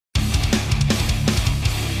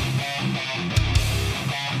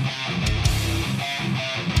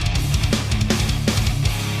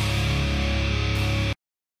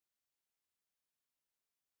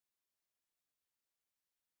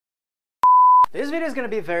This video is going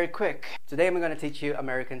to be very quick. Today I'm going to teach you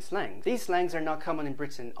American slang. These slangs are not common in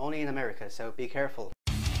Britain, only in America, so be careful.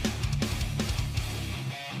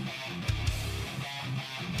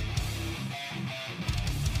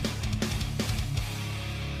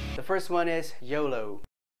 The first one is YOLO.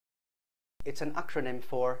 It's an acronym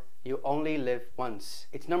for You Only Live Once.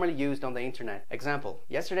 It's normally used on the internet. Example,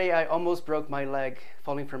 yesterday I almost broke my leg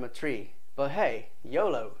falling from a tree, but hey,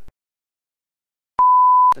 YOLO.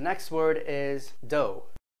 The next word is dough.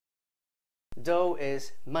 Dough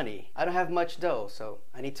is money. I don't have much dough, so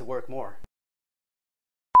I need to work more.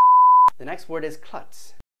 The next word is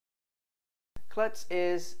klutz. Klutz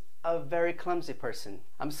is a very clumsy person.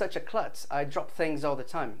 I'm such a klutz. I drop things all the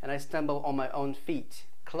time and I stumble on my own feet.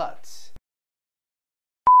 Klutz.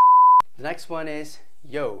 The next one is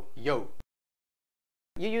yo. Yo.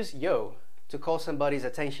 You use yo to call somebody's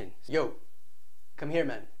attention. Yo, come here,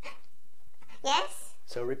 man. Yes?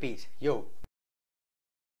 So repeat, yo.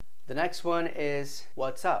 The next one is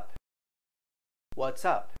what's up. What's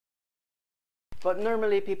up. But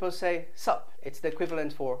normally people say sup. It's the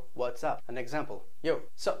equivalent for what's up. An example, yo,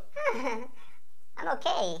 sup. I'm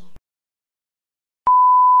okay.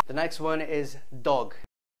 The next one is dog.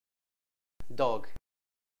 Dog.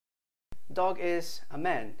 Dog is a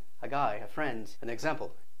man, a guy, a friend. An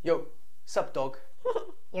example, yo, sup dog.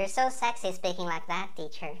 You're so sexy speaking like that,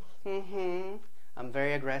 teacher. I'm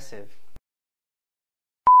very aggressive.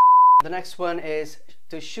 The next one is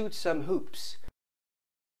to shoot some hoops.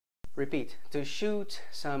 Repeat, to shoot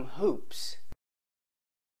some hoops.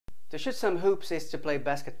 To shoot some hoops is to play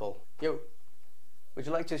basketball. Yo, would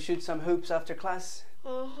you like to shoot some hoops after class?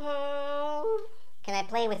 Can I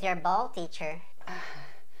play with your ball, teacher?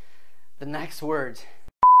 The next word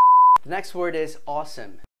is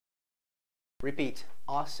awesome. Repeat,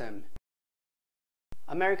 awesome.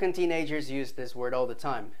 American teenagers use this word all the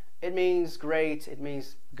time. It means great, it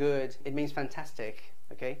means good, it means fantastic.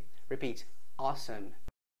 Okay? Repeat, awesome.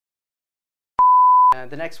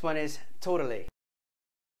 The next one is totally.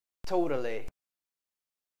 Totally.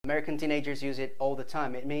 American teenagers use it all the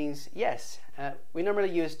time. It means yes. We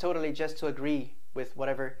normally use totally just to agree with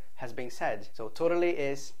whatever has been said. So totally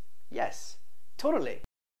is yes. Totally.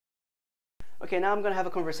 Okay, now I'm going to have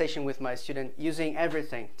a conversation with my student using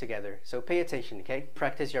everything together. So pay attention, okay?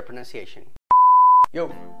 Practice your pronunciation.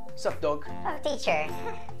 Yo, sup dog? Oh, teacher.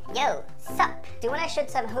 Yo, sup? Do you want to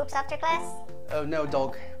shoot some hoops after class? Oh no,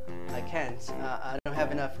 dog. I can't. I don't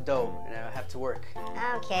have enough dough and I have to work.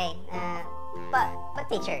 Okay, but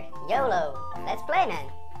teacher, YOLO. Let's play, man.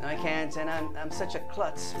 No, I can't, and I'm such a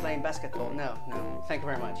klutz playing basketball. No, thank you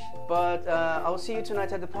very much. But I'll see you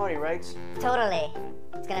tonight at the party, right? Totally.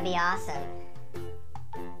 It's gonna be awesome.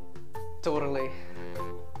 Totally.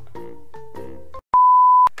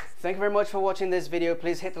 Thank you very much for watching this video.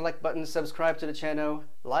 Please hit the like button, subscribe to the channel,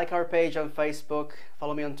 like our page on Facebook,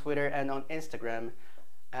 follow me on Twitter and on Instagram,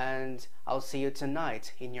 and I'll see you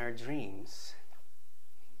tonight in your dreams.